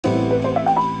Okay,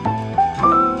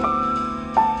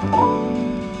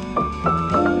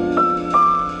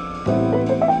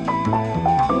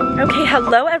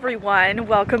 hello everyone.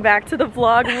 Welcome back to the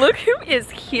vlog. Look who is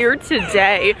here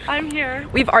today. I'm here.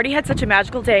 We've already had such a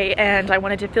magical day and I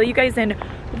wanted to fill you guys in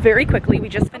very quickly. We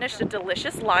just finished a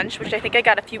delicious lunch, which I think I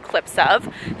got a few clips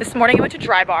of. This morning I went to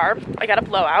Dry Bar. I got a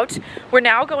blowout. We're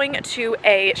now going to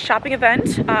a shopping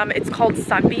event. It's called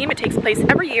Sunbeam. It takes place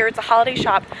every year. It's a holiday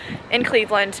shop in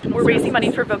Cleveland. We're raising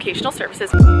money for vocational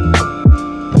services.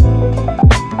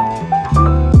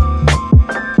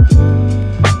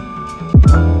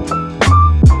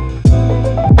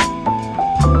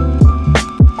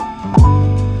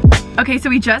 Okay,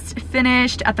 so we just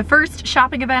finished at the first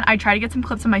shopping event. I tried to get some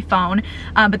clips on my phone,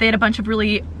 but they had a bunch of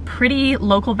really pretty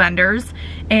local vendors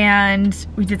and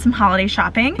we did some holiday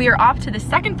shopping. We are off to the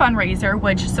second fundraiser,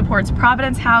 which supports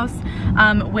Providence House,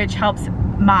 which helps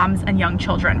moms and young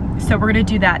children. So we're gonna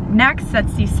do that next.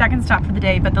 That's the second stop for the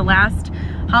day, but the last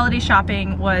holiday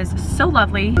shopping was so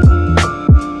lovely.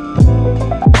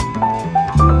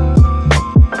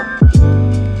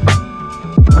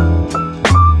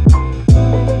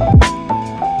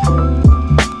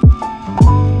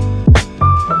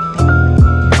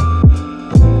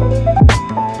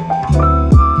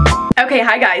 Okay,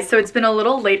 hi guys, so it's been a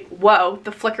little late. Whoa,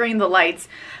 the flickering the lights.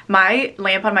 My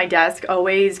lamp on my desk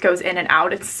always goes in and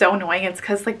out. It's so annoying. It's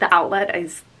because like the outlet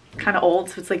is kind of old,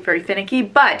 so it's like very finicky.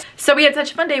 But so we had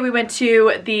such a fun day. We went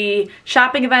to the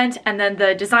shopping event and then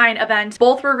the design event.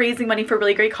 Both were raising money for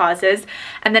really great causes.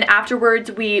 And then afterwards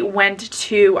we went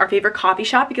to our favorite coffee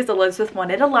shop because Elizabeth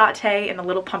wanted a latte and a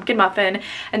little pumpkin muffin.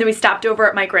 And then we stopped over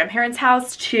at my grandparents'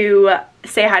 house to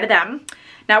say hi to them.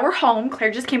 Now we're home.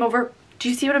 Claire just came over. Do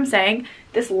you see what I'm saying?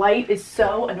 This light is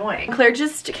so annoying. Claire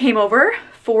just came over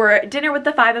for dinner with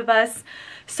the 5 of us.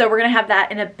 So we're gonna have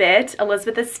that in a bit.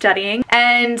 Elizabeth is studying.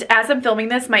 And as I'm filming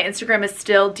this, my Instagram is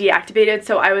still deactivated.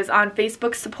 So I was on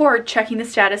Facebook support checking the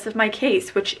status of my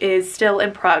case, which is still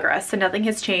in progress. So nothing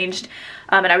has changed.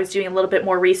 And I was doing a little bit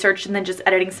more research and then just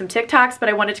editing some TikToks, but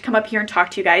I wanted to come up here and talk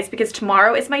to you guys because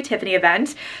tomorrow is my Tiffany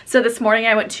event. So this morning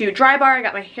I went to Dry Bar, I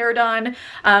got my hair done.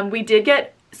 We did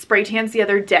get spray tans the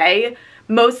other day,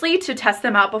 mostly to test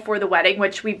them out before the wedding,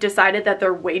 which we've decided that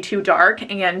they're way too dark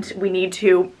and we need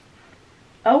to,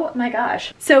 oh my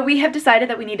gosh. So we have decided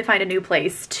that we need to find a new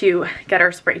place to get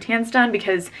our spray tans done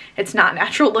because it's not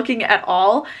natural looking at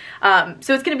all.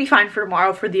 So it's gonna be fine for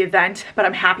tomorrow for the event, but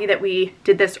I'm happy that we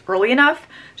did this early enough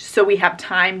so we have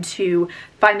time to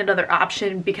find another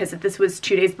option, because if this was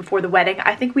 2 days before the wedding,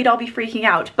 I think we'd all be freaking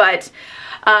out. But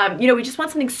you know, we just want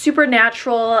something super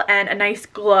natural and a nice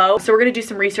glow. So we're gonna do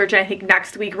some research and I think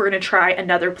next week we're gonna try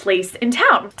another place in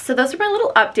town. So those are my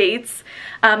little updates.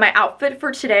 My outfit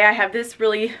for today, I have this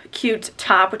really cute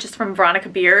top, which is from Veronica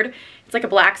Beard. It's like a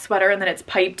black sweater and then it's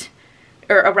piped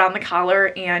or around the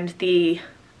collar and the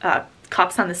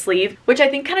cuffs on the sleeve, which I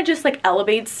think kind of just like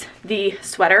elevates the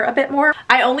sweater a bit more.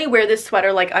 I only wear this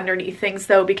sweater like underneath things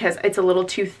though because it's a little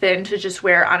too thin to just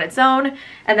wear on its own.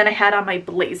 And then I had on my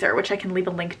blazer, which I can leave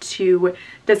a link to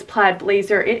this plaid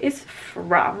blazer. It is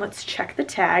from, let's check the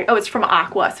tag. Oh, it's from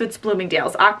Aqua, so it's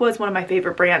Bloomingdale's. Aqua is one of my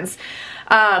favorite brands.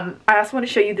 I also want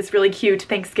to show you this really cute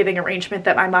Thanksgiving arrangement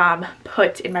that my mom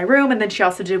put in my room, and then she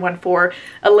also did one for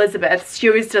Elizabeth. She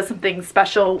always does something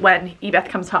special when Ebeth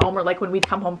comes home or like when we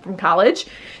come home from college.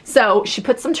 So she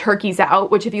put some turkeys out,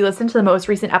 which if you listen to the most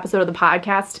recent episode of the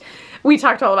podcast, we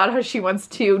talked all about how she wants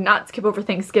to not skip over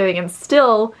Thanksgiving and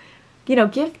still, you know,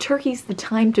 give turkeys the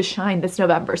time to shine this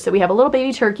November. So we have a little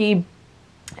baby turkey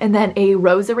and then a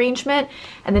rose arrangement,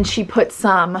 and then she put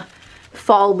some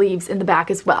fall leaves in the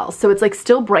back as well. So it's like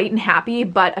still bright and happy,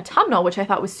 but autumnal, which I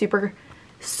thought was super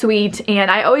sweet. And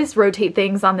I always rotate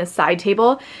things on this side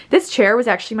table. This chair was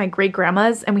actually my great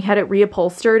grandma's and we had it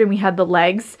reupholstered and we had the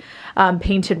legs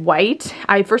painted white.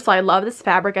 First of all, I love this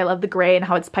fabric. I love the gray and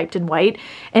how it's piped in white.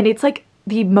 And it's like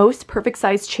the most perfect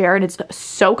size chair and it's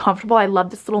so comfortable. I love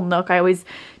this little nook. I always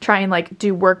try and like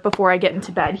do work before I get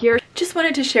into bed here. Just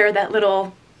wanted to share that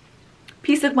little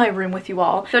piece of my room with you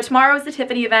all. So tomorrow is the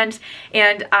Tiffany event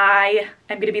and I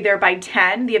am going to be there by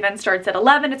 10. The event starts at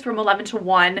 11. It's from 11 to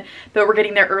 1, but we're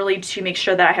getting there early to make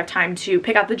sure that I have time to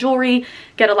pick out the jewelry,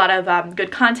 get a lot of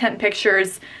good content and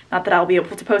pictures. Not that I'll be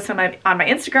able to post on my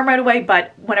Instagram right away,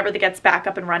 but whenever it gets back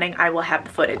up and running, I will have the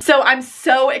footage. So I'm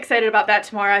so excited about that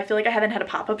tomorrow. I feel like I haven't had a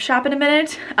pop-up shop in a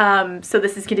minute. So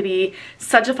this is going to be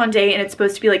such a fun day and it's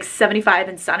supposed to be like 75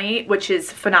 and sunny, which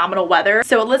is phenomenal weather.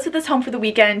 So Elizabeth is home for the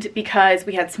weekend because because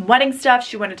we had some wedding stuff.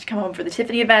 She wanted to come home for the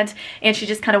Tiffany event, and she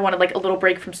just kind of wanted like a little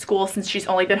break from school since she's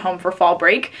only been home for fall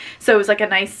break. So it was like a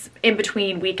nice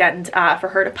in-between weekend for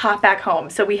her to pop back home.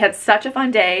 So we had such a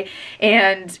fun day,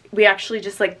 and we actually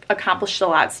just like accomplished a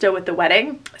lot still with the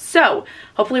wedding. So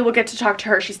hopefully we'll get to talk to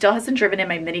her. She still hasn't driven in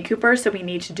my Mini Cooper, so we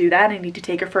need to do that. I need to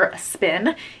take her for a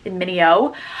spin in Mini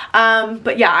O.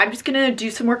 But yeah, I'm just gonna do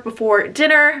some work before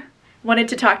dinner. Wanted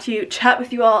to talk to you, chat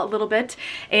with you all a little bit,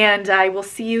 and I will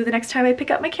see you the next time I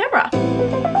pick up my camera.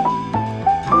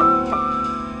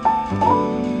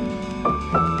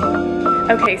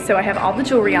 Okay, so I have all the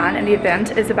jewelry on and the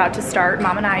event is about to start.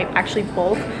 Mom and I actually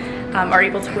both are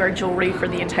able to wear jewelry for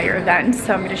the entire event,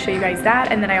 so I'm going to show you guys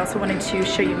that. And then I also wanted to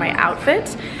show you my outfit,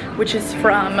 which is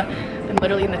from, I'm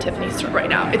literally in the Tiffany store right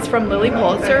now. It's from Lily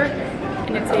Pulitzer,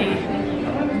 and it's a,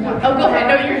 oh, go ahead.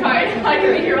 No, you're fine. I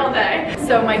can be here all day.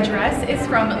 So my dress is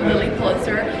from Lily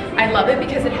Pulitzer. I love it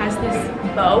because it has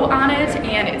this bow on it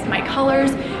and it's my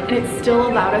colors, and it still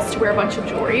allowed us to wear a bunch of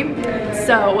jewelry.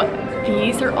 So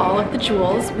these are all of the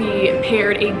jewels. We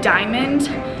paired a diamond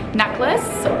necklace,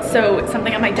 so it's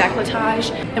something on my décolletage.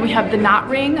 Then we have the knot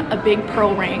ring, a big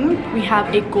pearl ring. We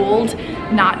have a gold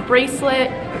knot bracelet,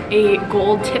 a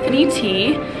gold Tiffany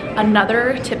tee,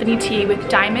 another Tiffany tee with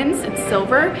diamonds and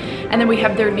silver, and then we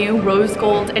have their new rose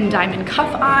gold and diamond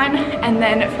cuff on. And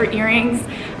then for earrings,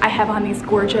 I have on these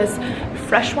gorgeous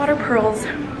freshwater pearls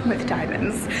with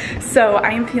diamonds. So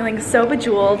I am feeling so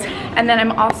bejeweled. And then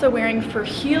I'm also wearing, for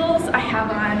heels, I have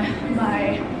on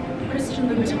my Christian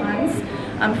Louboutins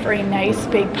for a nice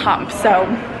big pump. So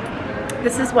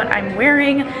this is what I'm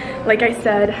wearing. Like I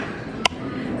said,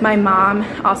 my mom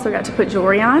also got to put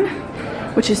jewelry on,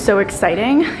 which is so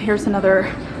exciting. Here's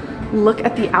another look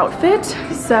at the outfit.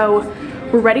 So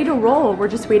we're ready to roll. We're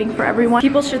just waiting for everyone.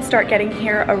 People should start getting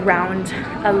here around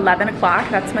 11 o'clock.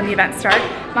 That's when the event starts.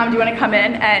 Mom, do you want to come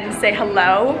in and say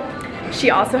hello? She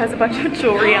also has a bunch of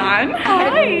jewelry on.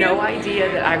 I had no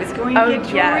idea that I was going to get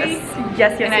jewelry.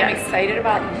 Yes. And I'm excited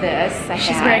about this.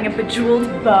 She's wearing a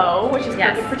bejeweled bow, which is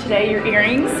perfect for today. Your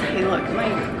earrings. Hey, look,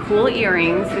 my cool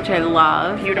earrings, which I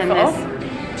love. Beautiful. And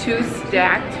this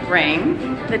two-stacked ring.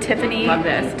 The Tiffany love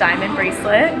this diamond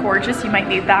bracelet. Gorgeous. You might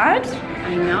need that.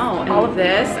 I know. And all of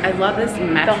this. I love this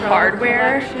Metro the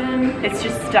hardware collection. It's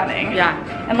just stunning. Yeah.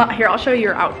 And here, I'll show you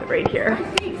your outfit right here.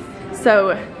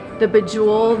 So the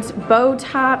bejeweled bow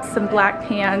top, some black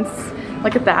pants.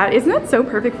 Look at that. Isn't that so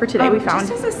perfect for today? We found.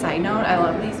 Just as a side note, I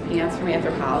love these pants from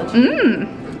Anthropology.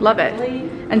 Love it.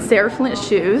 And Sarah Flint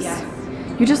shoes.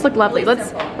 Yes. You just look lovely.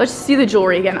 Let's see the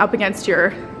jewelry again up against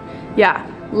your, yeah.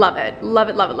 Love it, love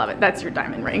it, love it, love it. That's your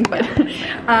diamond ring. But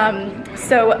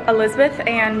so Elizabeth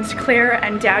and Claire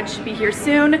and Dad should be here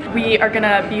soon. We are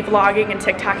gonna be vlogging and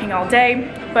TikToking all day.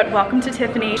 But welcome to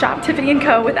Tiffany, Shop Tiffany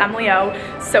Co with Emily O.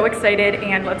 So excited,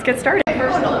 and let's get started.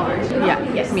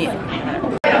 Yeah, yes, me.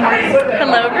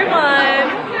 Hello everyone.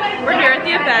 We're here at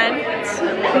the event.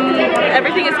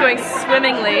 Everything is going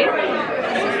swimmingly.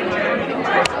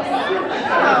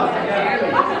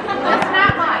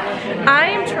 I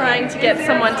am trying to get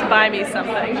someone to buy me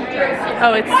something.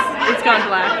 Oh, it's gone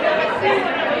black.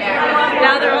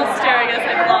 Now they're all staring as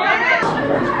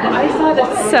I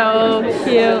vlog. So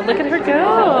cute. Look at her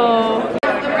go.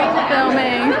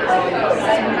 Filming.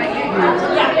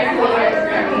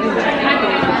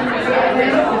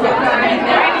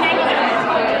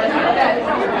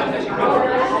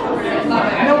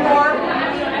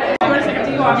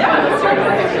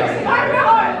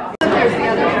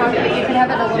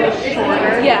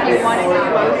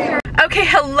 Okay,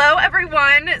 hello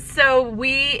everyone. So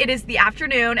it is the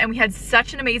afternoon, and we had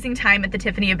such an amazing time at the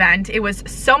Tiffany event. It was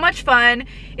so much fun.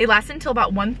 It lasted until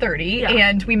about 1:30,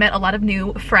 and we met a lot of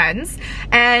new friends.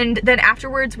 And then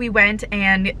afterwards we went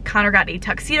and Connor got a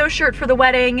tuxedo shirt for the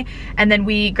wedding, and then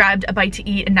we grabbed a bite to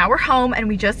eat, and now we're home, and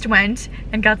we just went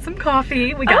and got some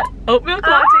coffee. We got oat milk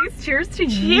lattes. Cheers to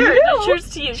you. Cheers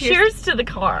to you. Cheers to the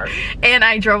car. And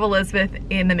I drove Elizabeth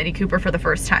in the Mini Cooper for the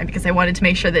first time because I wanted to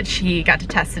make sure that she got to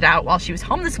test it out while she was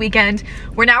home this weekend.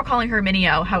 We're now calling her Mini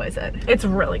O. How is it? It's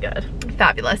really good.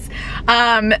 Fabulous.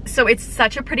 So it's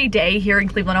such a pretty day here in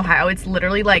Cleveland, Ohio. It's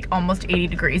literally like almost 80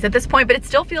 degrees at this point, but it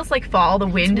still feels like fall. The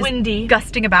wind is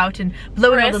gusting about and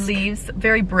blowing all the leaves.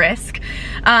 Very brisk.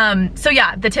 So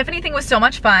yeah, the Tiffany thing was so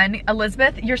much fun.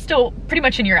 Elizabeth, you're still pretty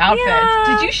much in your outfit.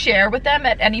 Yeah. Did you share with them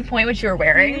at any point what you were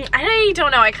wearing? I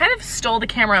don't know. I kind of stole the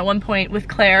camera at one point with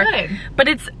Claire. Good. But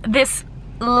it's this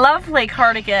lovely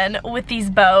cardigan with these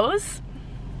bows.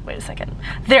 Wait a second.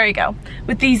 There you go.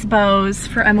 With these bows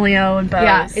for Emily O and bows.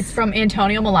 Yeah, it's from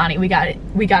Antonio Milani. We got it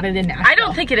in Nashville. I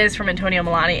don't think it is from Antonio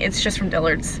Milani. It's just from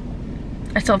Dillard's.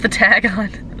 I still have the tag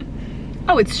on.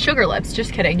 Oh, it's Sugar Lips.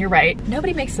 Just kidding. You're right.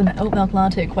 Nobody makes an oat milk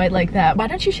latte quite like that. Why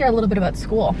don't you share a little bit about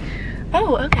school?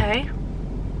 Oh, okay.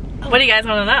 What do you guys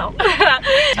want to know?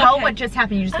 Tell what just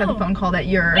happened. You just got the phone call that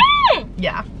you're...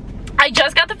 Yeah. I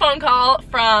just got the phone call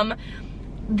from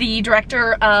the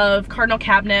director of Cardinal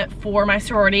Cabinet for my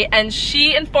sorority, and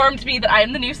she informed me that I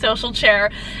am the new social chair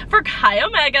for Chi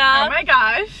Omega. Oh my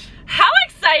gosh. How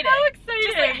excited! How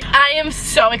exciting! I am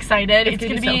so excited. It's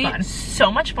gonna be so fun.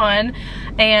 So much fun,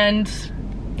 and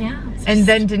yeah. And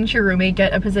then didn't your roommate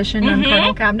get a position on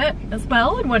Cardinal Cabinet as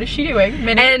well? And what is she doing?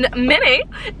 Minnie? And Minnie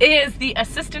is the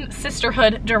assistant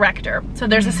sisterhood director. So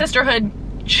there's a sisterhood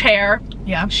chair.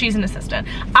 Yeah. She's an assistant.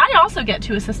 I also get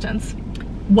 2 assistants.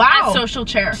 Wow. As social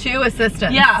chair. 2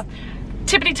 assistants. Yeah.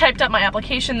 Tiffany typed up my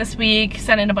application this week,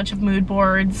 sent in a bunch of mood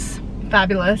boards.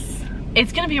 Fabulous.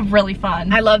 It's gonna be really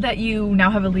fun. I love that you now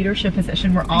have a leadership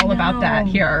position. We're all about that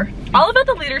here. All about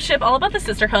the leadership, all about the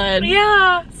sisterhood.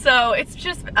 Yeah. So it's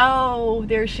just, oh,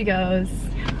 there she goes.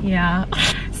 Yeah.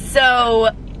 So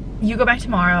you go back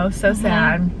tomorrow, so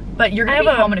sad. But you're gonna be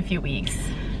home in a few weeks.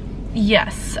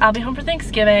 Yes, I'll be home for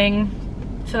Thanksgiving.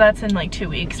 So that's in like 2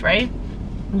 weeks, right?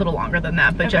 A little longer than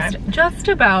that, but Okay. just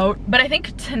about. But I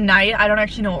think tonight, I don't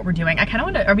actually know what we're doing. I kind of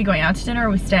want to, are we going out to dinner or are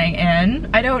we staying in?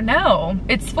 I don't know.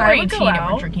 It's 4:18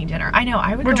 and we're drinking dinner. I know,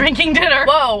 We're drinking dinner.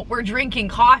 Whoa, we're drinking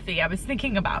coffee. I was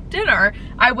thinking about dinner.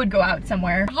 I would go out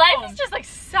somewhere. Life is just like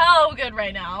so good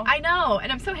right now. I know, and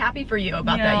I'm so happy for you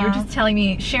about that. Yeah. You're just telling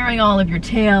me, sharing all of your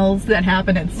tales that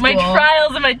happened at school. My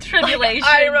trials and my tribulations.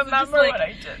 I remember what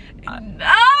I did.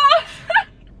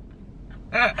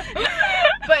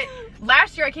 But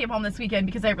last year I came home this weekend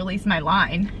because I released my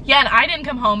line. Yeah, and I didn't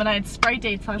come home and I had Sprite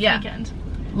dates last weekend.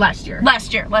 Last year.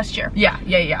 Last year. Yeah.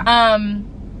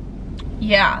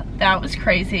 Yeah, that was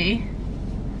crazy.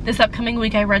 This upcoming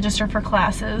week I register for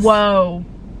classes. Whoa.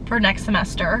 For next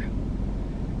semester.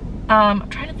 I'm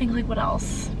trying to think like what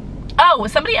else. Oh,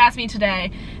 somebody asked me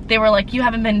today, they were like, you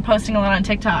haven't been posting a lot on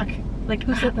TikTok. Like,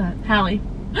 Who said that? Hallie.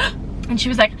 And she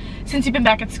was like, since you've been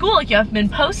back at school, like you haven't been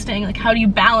posting, like how do you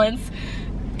balance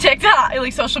TikTok,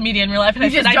 like social media in real life? And I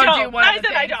said, I don't. Like,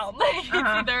 it's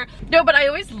either. No, but I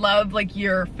always love like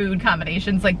your food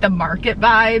combinations, like the market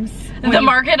vibes. The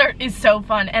market is so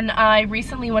fun. And I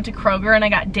recently went to Kroger and I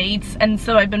got dates, and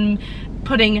so I've been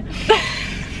putting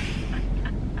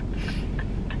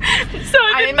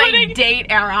I'm in my date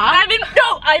era.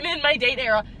 I'm in my date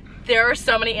era. There are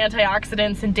so many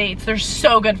antioxidants in dates. They're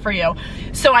so good for you.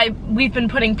 So we've been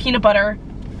putting peanut butter.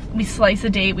 We slice a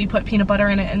date, we put peanut butter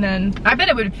in it, and then I bet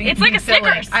it would be. It's like a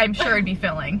Snickers. I'm sure it'd be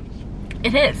filling.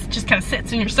 It is. Just kind of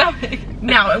sits in your stomach.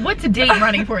 Now, what's a date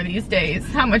running for these days?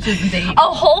 How much is a date?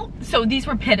 A whole. So these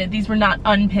were pitted. These were not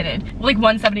unpitted. Like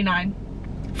 $179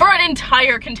 for an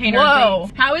entire container. Whoa. Of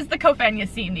dates. How is the Kofenya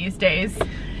scene these days?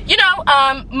 You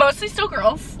know, mostly still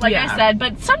girls, like I said,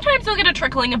 but sometimes you'll get a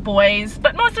trickling of boys,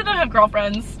 but most of them have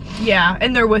girlfriends. Yeah,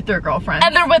 and they're with their girlfriends.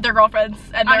 And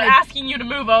they're asking you to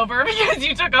move over because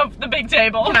you took off the big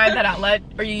table. Can I have that outlet?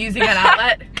 Are you using that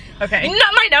outlet? Okay.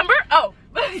 Not my number? Oh,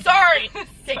 sorry.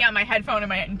 Taking out my headphone and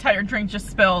my entire drink just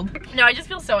spilled. No, I just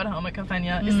feel so at home at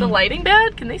Kofenya. Is the lighting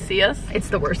bad? Can they see us? It's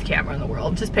the worst camera in the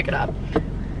world. Just pick it up.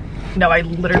 No, I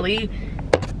literally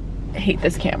hate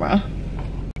this camera.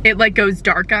 It like goes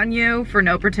dark on you for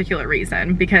no particular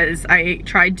reason because I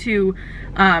tried to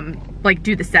like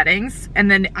do the settings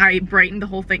and then I brightened the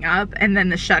whole thing up and then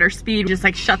the shutter speed just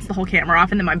like shuts the whole camera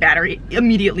off and then my battery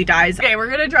immediately dies. Okay, we're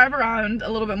gonna drive around a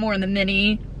little bit more in the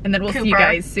Mini and then we'll see you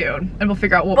guys soon and we'll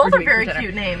figure out what we're doing for dinner. Both are very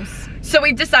cute names. So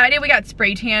we decided, we got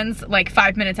spray tans like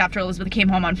 5 minutes after Elizabeth came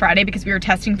home on Friday because we were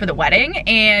testing for the wedding,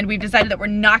 and we've decided that we're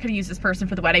not gonna use this person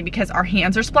for the wedding because our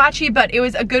hands are splotchy, but it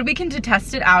was a good weekend to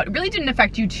test it out. It really didn't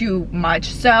affect you too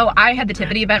much. So I had the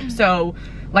Tiffany event, so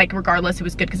like regardless it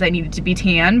was good because I needed to be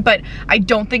tan, but I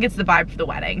don't think it's the vibe for the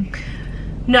wedding.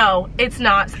 No, it's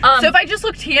not. So if I just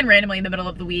look tan randomly in the middle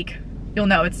of the week, you'll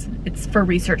know it's for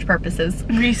research purposes.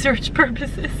 Research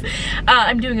purposes.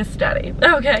 I'm doing a study.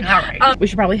 Okay. All right. We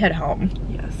should probably head home.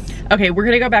 Yes. Okay, we're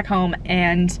gonna go back home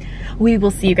and we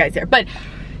will see you guys there. But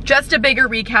just a bigger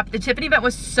recap, the Tiffany event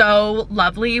was so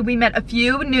lovely. We met a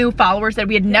few new followers that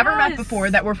we had never met before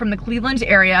that were from the Cleveland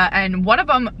area, and one of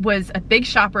them was a big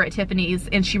shopper at Tiffany's,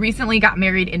 and she recently got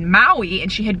married in Maui,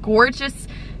 and she had gorgeous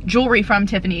jewelry from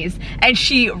Tiffany's, and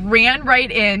she ran right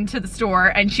into the store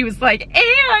and she was like,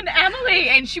 and Emily,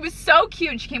 and she was so cute,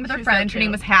 and she came with her friend. Her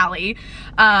name was Hallie.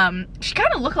 She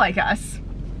kind of looked like us.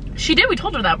 She did, we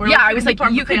told her that. Yeah, I was like,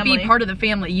 you could be part of the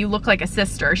family. You look like a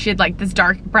sister. She had like this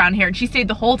dark brown hair and she stayed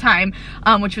the whole time,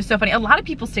 which was so funny. A lot of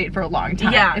people stayed for a long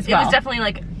time as well. It was definitely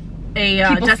like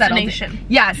a destination.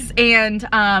 Yes, and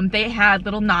they had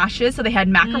little noshes, so they had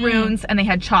macaroons and they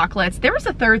had chocolates. There was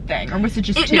a third thing, or was it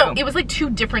just two? No, it was like 2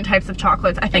 different types of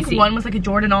chocolates. I think one was like a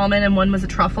Jordan almond and one was a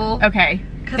truffle. Okay.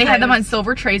 They had them on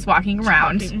silver trays walking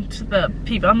around. To the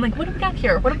people, I'm like, what do we got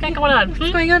here? What do we got going on?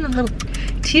 What's going on? A little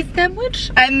cheese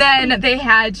sandwich? And then they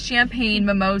had champagne,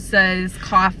 mimosas,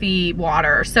 coffee,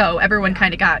 water. So everyone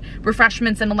kind of got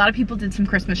refreshments, and a lot of people did some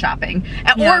Christmas shopping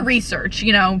or research.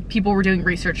 You know, people were doing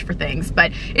research for things.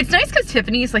 But it's nice because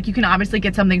Tiffany's, like, you can obviously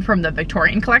get something from the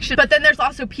Victorian collection, but then there's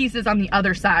also pieces on the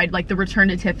other side, like the Return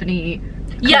to Tiffany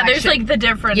collection. Yeah, there's like the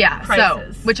different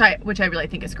prices. So which I really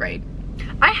think is great.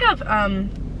 I have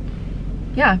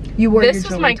yeah, you wore this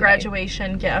was my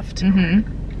graduation gift.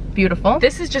 Beautiful.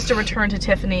 This is just a Return to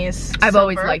Tiffany's I've silver.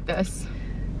 always liked this.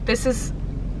 This is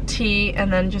tea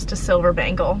and then just a silver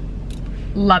bangle.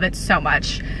 Love it so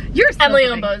much. You're Emily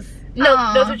Ombos.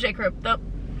 No, those are J. Crew. Nope.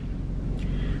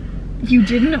 You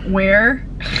didn't wear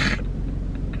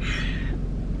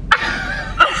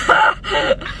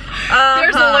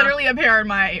There's literally a pair in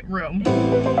my room.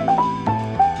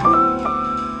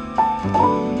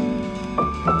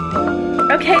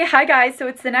 Okay, hi guys, so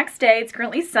it's the next day. It's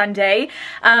currently Sunday,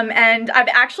 and I've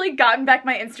actually gotten back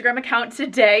my Instagram account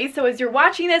today. So as you're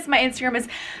watching this, my Instagram is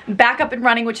back up and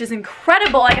running, which is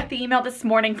incredible. I got the email this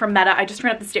morning from Meta. I just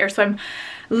ran up the stairs, so I'm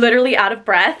literally out of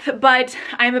breath, but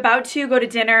I'm about to go to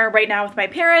dinner right now with my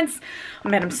parents. Oh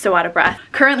man, I'm so out of breath.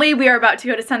 Currently, we are about to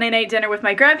go to Sunday night dinner with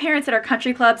my grandparents at our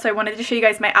country club, so I wanted to show you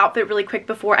guys my outfit really quick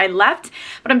before I left.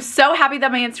 But I'm so happy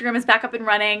that my Instagram is back up and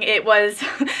running. It was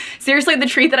seriously the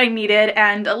treat that I needed,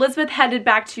 and Elizabeth headed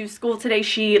back to school today.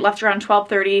 She left around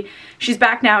 12:30. She's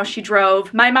back now. She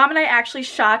drove. My mom and I actually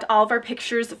shot all of our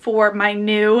pictures for my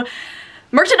new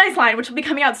merchandise line, which will be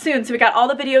coming out soon. So we got all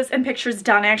the videos and pictures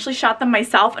done. I actually shot them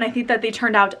myself, and I think that they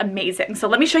turned out amazing. So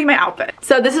let me show you my outfit.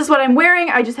 So this is what I'm wearing.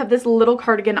 I just have this little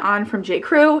cardigan on from J.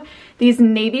 Crew, these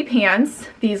navy pants,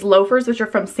 these loafers, which are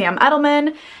from Sam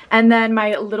Edelman, and then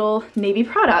my little navy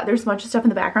Prada. There's a bunch of stuff in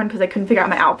the background because I couldn't figure out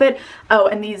my outfit. Oh,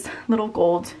 and these little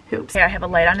gold hoops. Yeah, I have a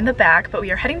light on in the back, but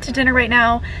we are heading to dinner right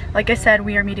now. Like I said,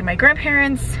 we are meeting my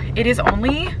grandparents. It is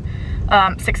only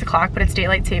 6 o'clock, but it's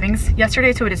daylight savings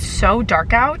yesterday, so it is so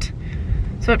dark out.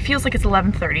 So it feels like it's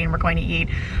 11:30 and we're going to eat.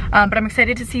 But I'm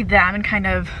excited to see them and kind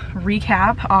of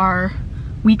recap our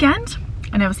weekend,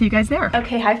 and I will see you guys there.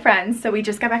 Okay, hi friends. So we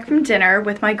just got back from dinner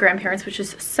with my grandparents, which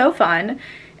is so fun.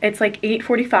 It's like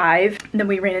 8:45, and then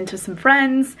we ran into some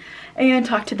friends and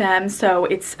talked to them. So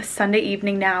it's Sunday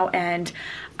evening now, and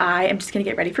I am just gonna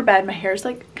get ready for bed. My hair is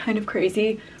like kind of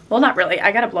crazy. Well, not really.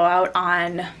 I got a blowout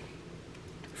on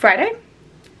Friday,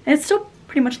 and it's still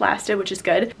pretty much lasted, which is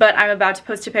good. But I'm about to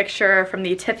post a picture from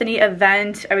the Tiffany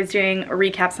event. I was doing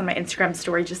recaps on my Instagram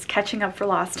story, just catching up for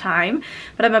lost time.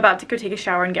 But I'm about to go take a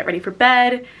shower and get ready for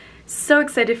bed. So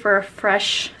excited for a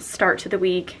fresh start to the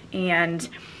week. And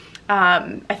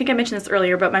I think I mentioned this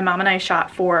earlier, but my mom and I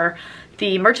shot for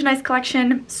the merchandise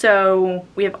collection. So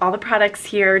we have all the products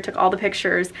here, took all the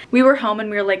pictures. We were home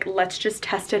and we were like, let's just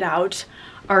test it out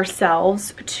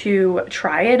ourselves to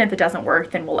try it. And if it doesn't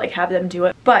work, then we'll like have them do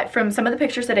it. But from some of the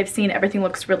pictures that I've seen, everything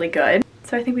looks really good.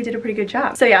 So I think we did a pretty good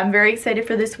job. So yeah, I'm very excited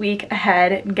for this week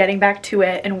ahead and getting back to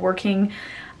it and working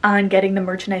on getting the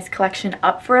merchandise collection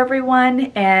up for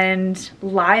everyone and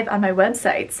live on my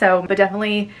website. So, but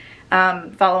definitely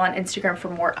follow on Instagram for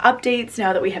more updates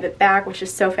now that we have it back, which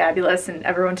is so fabulous. And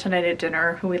everyone tonight at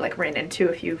dinner who we like ran into,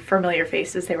 a few familiar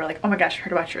faces, they were like, oh my gosh, I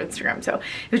heard about your Instagram. So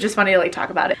it was just funny to like talk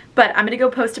about it. But I'm gonna go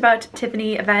post about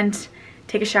Tiffany event,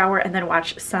 take a shower, and then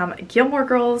watch some Gilmore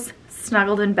Girls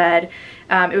snuggled in bed.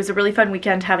 It was a really fun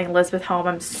weekend having Elizabeth home.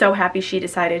 I'm so happy she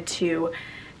decided to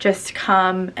just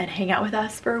come and hang out with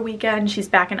us for a weekend. She's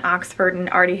back in Oxford and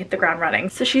already hit the ground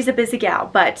running. So she's a busy gal,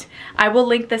 but I will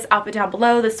link this outfit down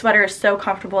below. The sweater is so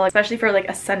comfortable, especially for like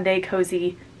a Sunday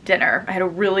cozy dinner. I had a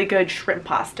really good shrimp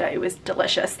pasta. It was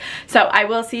delicious. So I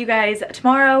will see you guys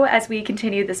tomorrow as we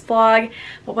continue this vlog.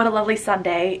 But what a lovely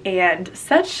Sunday and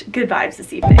such good vibes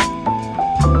this evening.